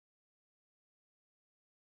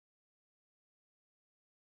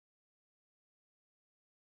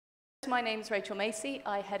My name's Rachel Macey.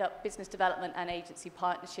 I head up business development and agency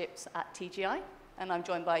partnerships at TGI, and I'm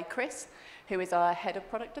joined by Chris, who is our head of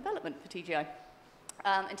product development for TGI.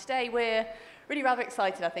 And today we're really rather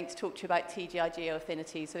excited, I think, to talk to you about TGI Geo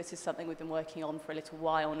Affinities. So this is something we've been working on for a little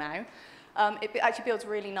while now. It actually builds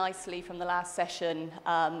really nicely from the last session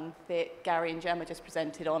that Gary and Gemma just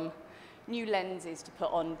presented on new lenses to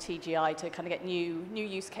put on TGI to kind of get new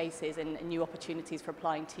use cases and new opportunities for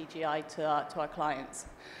applying TGI to our clients.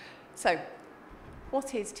 So,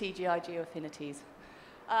 what is TGI Geo Affinities?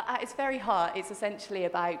 At its very heart, it's essentially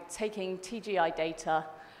about taking TGI data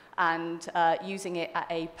and using it at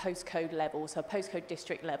a postcode level, so a postcode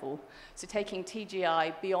district level. So taking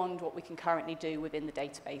TGI beyond what we can currently do within the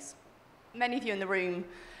database. Many of you in the room,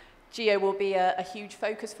 geo will be a huge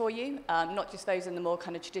focus for you, not just those in the more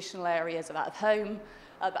kind of traditional areas of out of home,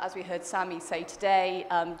 but as we heard Sammy say today,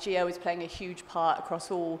 geo is playing a huge part across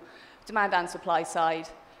all demand and supply side,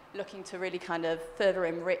 looking to really kind of further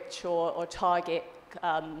enrich or target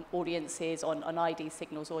audiences on ID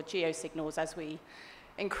signals or geo signals as we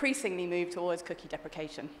increasingly move towards cookie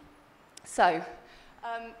deprecation. So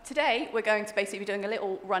today we're going to basically be doing a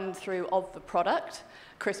little run through of the product.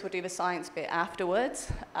 Chris will do the science bit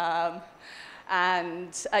afterwards. We'll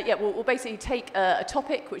basically take a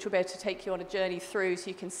topic which will be able to take you on a journey through so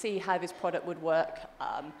you can see how this product would work.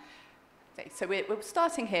 So we're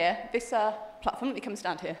starting here. This platform, let me come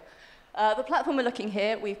stand here. The platform we're looking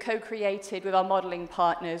here, we've co-created with our modeling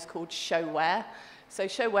partners called Showware. So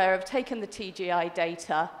Showware have taken the TGI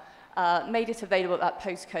data, made it available at that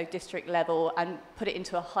postcode district level, and put it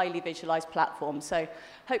into a highly visualized platform. So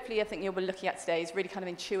hopefully, I think you'll be looking at today is really kind of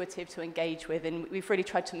intuitive to engage with, and we've really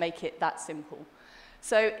tried to make it that simple.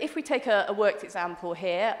 So if we take a worked example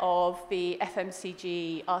here of the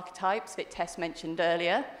FMCG archetypes that Tess mentioned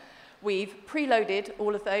earlier, we've preloaded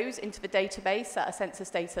all of those into the database at a census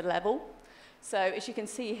data level. So as you can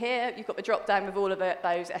see here, you've got the drop-down with all of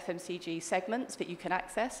those FMCG segments that you can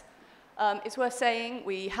access. It's worth saying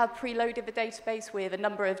we have preloaded the database with a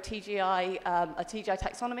number of TGI, a TGI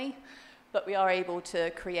taxonomy, but we are able to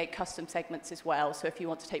create custom segments as well. So if you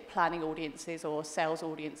want to take planning audiences or sales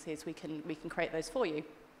audiences, we can create those for you.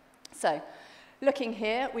 So looking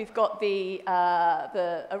here, we've got the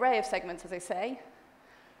array of segments, as I say.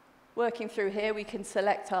 Working through here, we can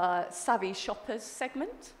select our Savvy Shoppers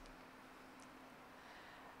segment.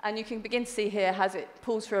 And you can begin to see here as it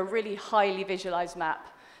pulls through a really highly visualized map.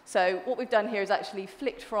 So what we've done here is actually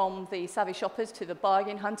flicked from the Savvy Shoppers to the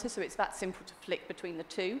Bargain Hunter, so it's that simple to flick between the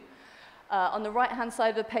two. On the right-hand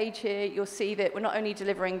side of the page here, you'll see that we're not only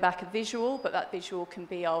delivering back a visual, but that visual can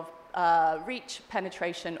be of reach,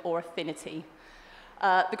 penetration, or affinity.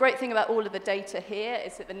 The great thing about all of the data here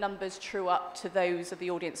is that the numbers true up to those of the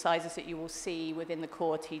audience sizes that you will see within the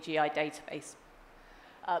core TGI database.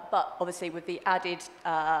 But obviously with the added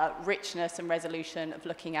richness and resolution of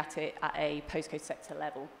looking at it at a postcode sector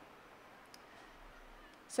level.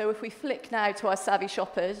 So if we flick now to our Savvy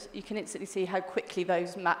Shoppers, you can instantly see how quickly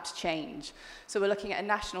those maps change. So we're looking at a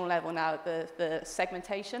national level now at the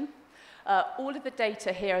segmentation. All of the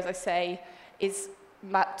data here, as I say, is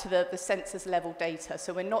mapped to the census level data.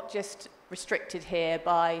 So we're not just restricted here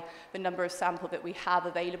by the number of sample that we have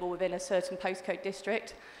available within a certain postcode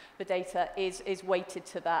district. The data is weighted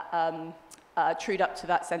to that, trued up to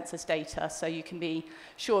that census data, so you can be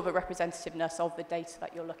sure of the representativeness of the data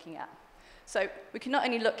that you're looking at. So we can not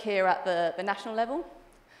only look here at the national level,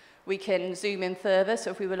 we can zoom in further. So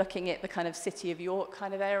if we were looking at the kind of City of York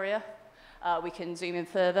kind of area, we can zoom in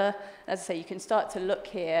further. As I say, you can start to look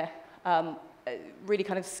here, really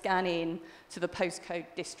kind of scan in to the postcode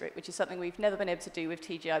district, which is something we've never been able to do with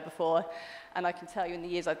TGI before. And I can tell you in the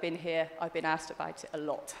years I've been here, I've been asked about it a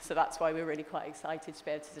lot. So that's why we're really quite excited to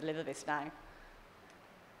be able to deliver this now.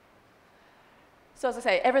 So as I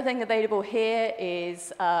say, everything available here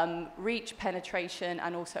is reach, penetration,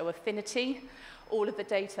 and also affinity. All of the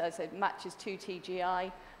data, as it matches to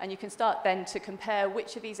TGI, and you can start then to compare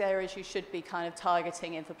which of these areas you should be kind of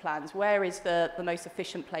targeting in for plans. Where is the most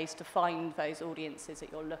efficient place to find those audiences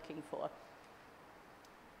that you're looking for?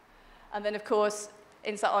 And then, of course,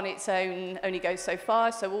 Insight on its own only goes so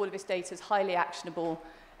far, so all of this data is highly actionable,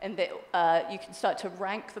 and that you can start to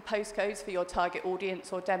rank the postcodes for your target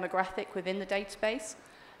audience or demographic within the database.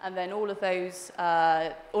 And then all of those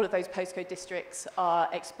postcode districts are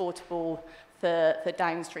exportable for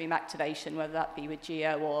downstream activation, whether that be with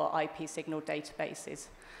geo or IP signal databases.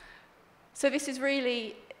 So this is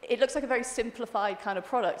really, it looks like a very simplified kind of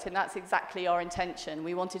product, and that's exactly our intention.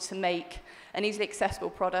 We wanted to make an easily accessible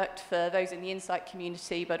product for those in the Insight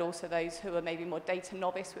community, but also those who are maybe more data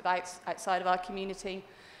novice outside of our community,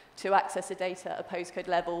 to access the data at a postcode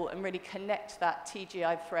level and really connect that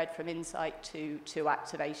TGI thread from insight to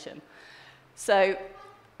activation. So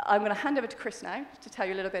I'm going to hand over to Chris now to tell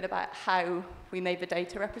you a little bit about how we made the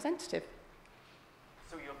data representative.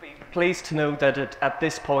 So you'll be pleased to know that at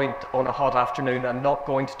this point on a hot afternoon, I'm not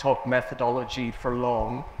going to talk methodology for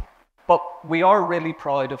long, but we are really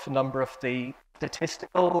proud of a number of the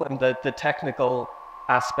statistical and the technical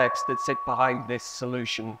aspects that sit behind this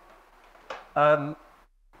solution.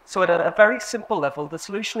 So at a very simple level, the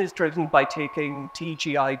solution is driven by taking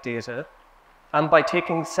TGI data and by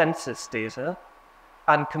taking census data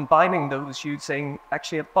and combining those using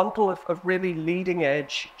actually a bundle of really leading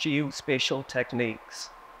edge geospatial techniques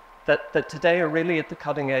that today are really at the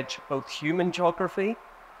cutting edge of both human geography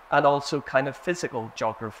and also kind of physical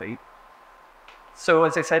geography. So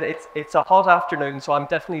as I said, it's a hot afternoon, so I'm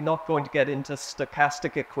definitely not going to get into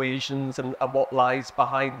stochastic equations and what lies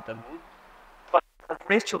behind them. But as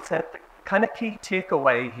Rachel said, the kind of key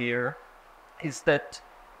takeaway here is that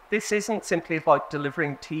this isn't simply about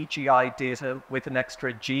delivering TGI data with an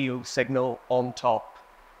extra geo signal on top.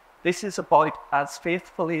 This is about, as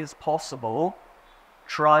faithfully as possible,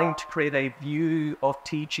 trying to create a view of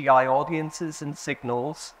TGI audiences and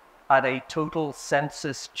signals at a total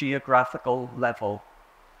census geographical level.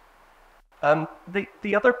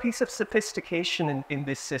 The other piece of sophistication in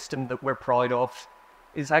this system that we're proud of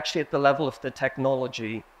is actually at the level of the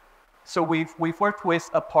technology. So we've worked with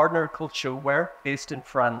a partner called Showware, based in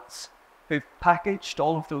France, who've packaged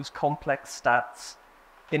all of those complex stats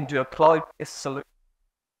into a cloud-based solution.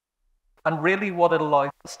 And really what it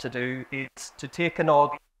allows us to do is to take an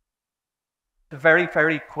audience to very,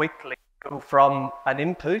 very quickly go from an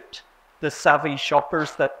input, the savvy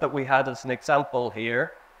shoppers that we had as an example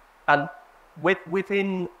here, and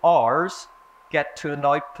within hours get to an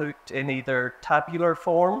output in either tabular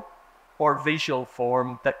form or visual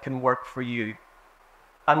form that can work for you.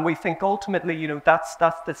 And we think ultimately, you know, that's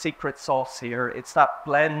the secret sauce here. It's that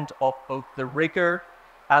blend of both the rigor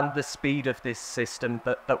and the speed of this system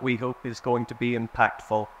that we hope is going to be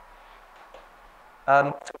impactful.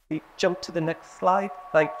 So we jump to the next slide.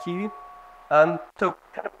 Thank you. So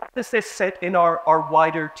kind of where does this sit in our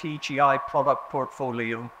wider TGI product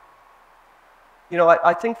portfolio? You know,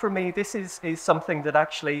 I think for me, this is something that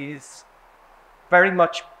actually is very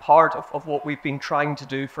much part of what we've been trying to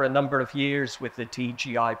do for a number of years with the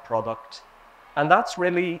TGI product. And that's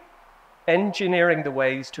really engineering the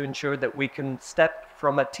ways to ensure that we can step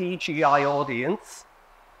from a TGI audience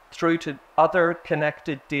through to other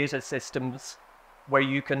connected data systems where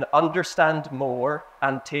you can understand more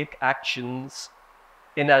and take actions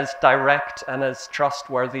in as direct and as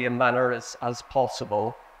trustworthy a manner as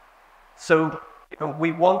possible. So, you know,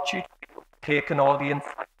 we want you to take an audience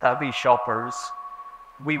like savvy shoppers.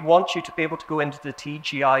 We want you to be able to go into the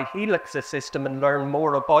TGI Helix system and learn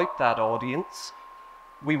more about that audience.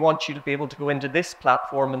 We want you to be able to go into this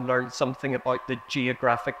platform and learn something about the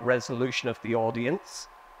geographic resolution of the audience.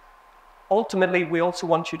 Ultimately, we also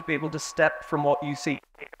want you to be able to step from what you see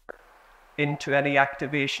here into any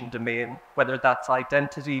activation domain, whether that's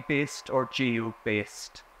identity-based or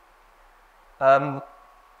geo-based. And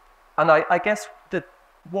I guess that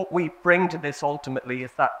what we bring to this ultimately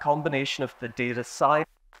is that combination of the data science,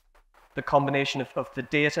 the combination of the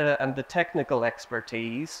data and the technical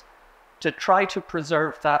expertise to try to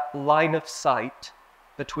preserve that line of sight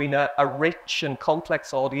between a rich and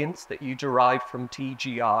complex audience that you derive from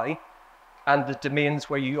TGI and the domains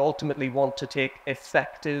where you ultimately want to take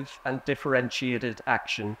effective and differentiated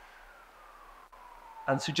action.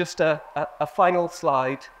 And so just a final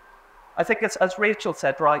slide. I think as Rachel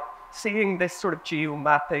said, right, seeing this sort of geo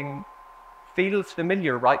mapping feels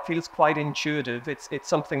familiar, right? Feels quite intuitive. It's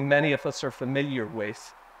something many of us are familiar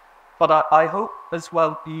with. But I hope as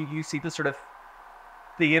well you see the sort of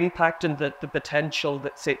the impact and the potential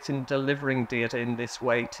that sits in delivering data in this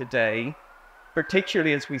way today,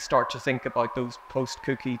 particularly as we start to think about those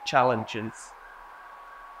post-cookie challenges.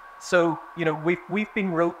 So, you know, we've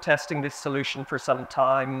been road testing this solution for some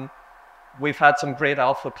time. We've had some great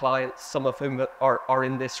alpha clients, some of whom are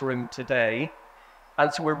in this room today.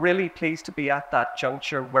 And so we're really pleased to be at that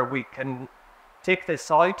juncture where we can take this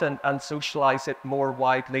out and socialize it more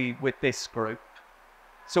widely with this group.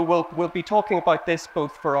 So we'll be talking about this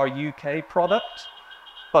both for our UK product,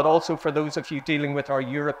 but also for those of you dealing with our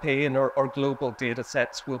European or global data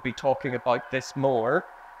sets, we'll be talking about this more.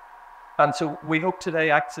 And so we hope today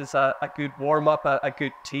acts as a good warm-up, a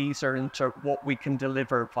good teaser into what we can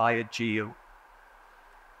deliver via Geo.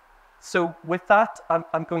 So with that,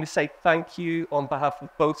 I'm going to say thank you on behalf of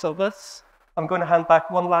both of us. I'm going to hand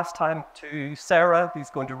back one last time to Sarah, who's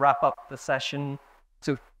going to wrap up the session,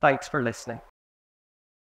 So thanks for listening.